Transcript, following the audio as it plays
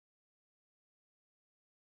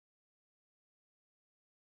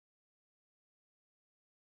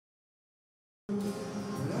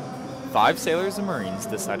5 sailors and Marines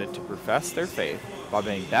decided to profess their faith by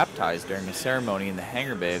being baptized during a ceremony in the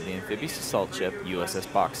hangar bay of the amphibious assault ship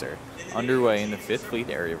USS Boxer, underway in the 5th Fleet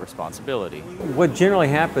Area of Responsibility. What generally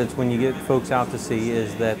happens when you get folks out to sea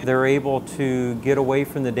is that they're able to get away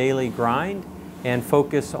from the daily grind and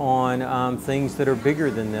focus on things that are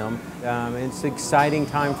bigger than them. It's an exciting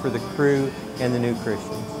time for the crew and the new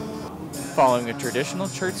Christians. Following a traditional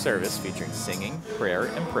church service featuring singing, prayer,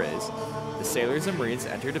 and praise, the sailors and Marines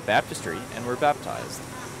entered a baptistry and were baptized.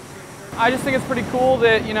 I just think it's pretty cool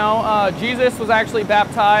that, Jesus was actually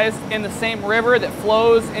baptized in the same river that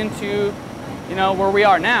flows into, where we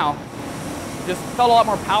are now. It just felt a lot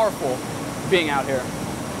more powerful being out here.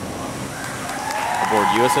 Aboard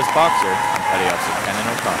USS Boxer, I'm Petty Officer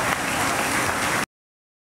Kenan.